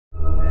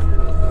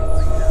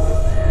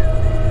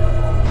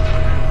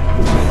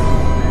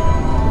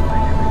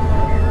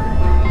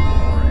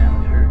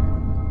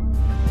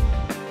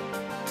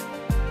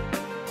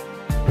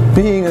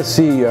Being a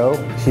CEO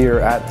here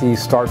at the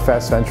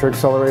StartFast Venture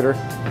Accelerator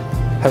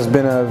has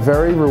been a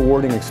very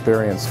rewarding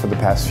experience for the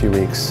past few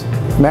weeks.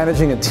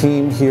 Managing a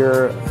team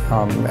here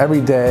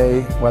every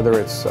day, whether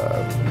it's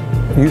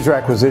user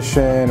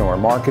acquisition or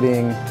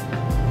marketing,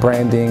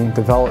 branding,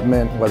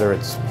 development, whether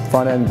it's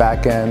front end,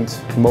 back end,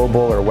 mobile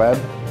or web,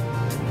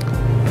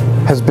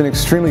 has been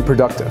extremely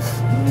productive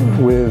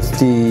with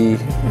the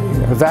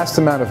vast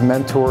amount of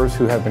mentors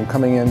who have been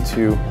coming in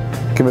to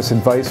give us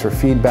advice or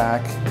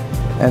feedback,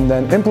 and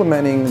then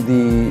implementing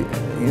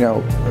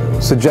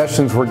the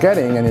suggestions we're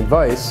getting and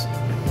advice,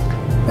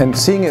 and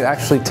seeing it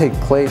actually take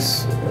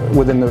place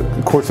within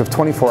the course of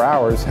 24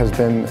 hours has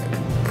been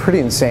pretty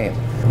insane.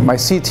 My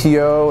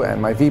CTO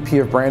and my VP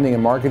of branding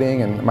and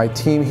marketing and my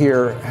team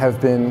here have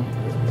been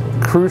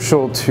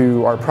crucial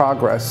to our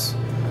progress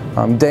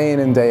day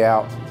in and day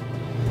out,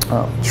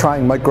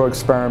 trying micro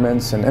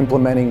experiments and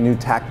implementing new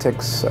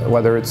tactics,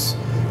 whether it's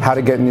how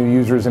to get new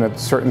users in a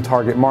certain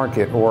target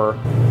market or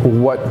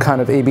what kind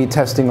of A/B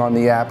testing on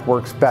the app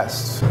works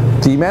best.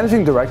 The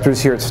managing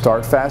directors here at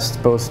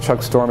StartFast, both Chuck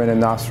Storman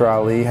and Nasser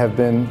Ali, have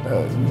been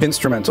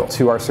instrumental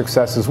to our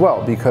success as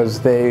well, because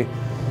they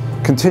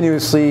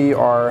continuously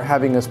are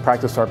having us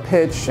practice our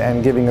pitch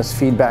and giving us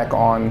feedback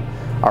on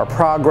our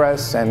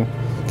progress and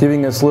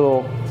giving us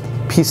little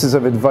pieces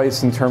of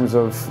advice in terms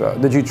of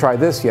did you try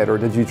this yet or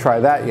did you try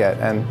that yet,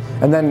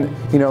 and then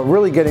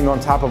really getting on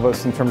top of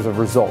us in terms of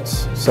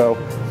results. So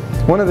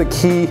one of the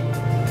key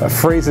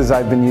phrases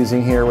I've been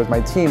using here with my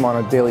team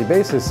on a daily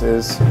basis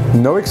is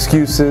no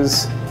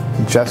excuses,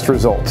 just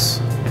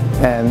results.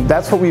 And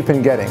that's what we've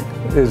been getting,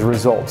 is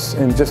results.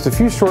 In just a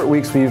few short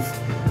weeks, we've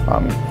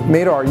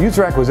made our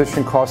user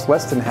acquisition cost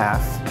less than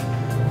half.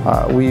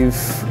 We've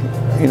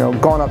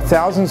gone up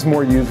thousands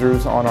more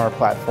users on our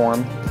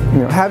platform.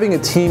 Having a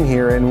team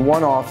here in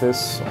one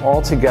office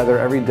all together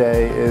every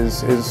day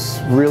is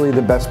really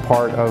the best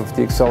part of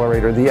the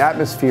Accelerator. The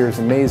atmosphere is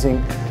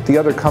amazing. The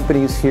other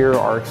companies here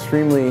are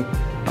extremely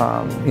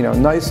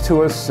nice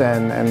to us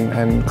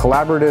and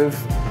collaborative.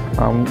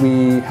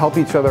 We help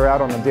each other out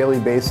on a daily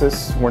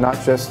basis. We're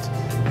not just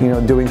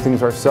doing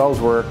things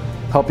ourselves, we're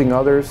helping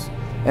others.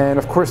 And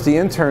of course the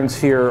interns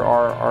here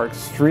are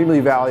extremely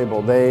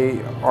valuable.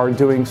 They are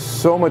doing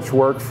so much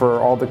work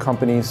for all the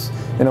companies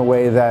in a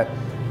way that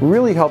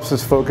really helps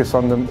us focus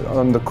on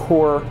the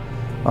core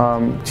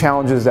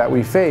challenges that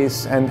we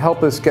face and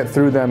help us get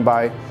through them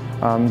by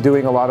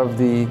doing a lot of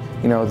the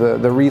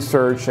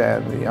research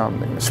and the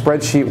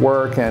spreadsheet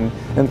work and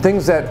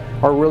things that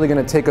are really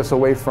going to take us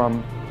away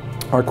from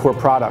our core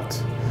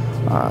product.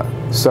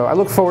 So I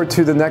look forward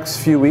to the next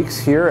few weeks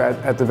here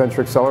at the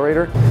Venture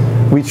Accelerator.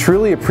 We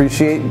truly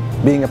appreciate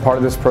being a part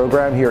of this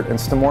program here at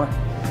Instamour,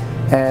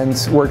 and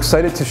we're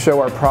excited to show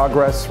our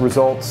progress,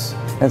 results,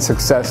 and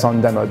success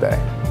on Demo Day.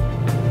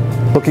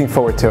 Looking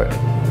forward to it.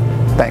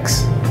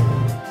 Thanks.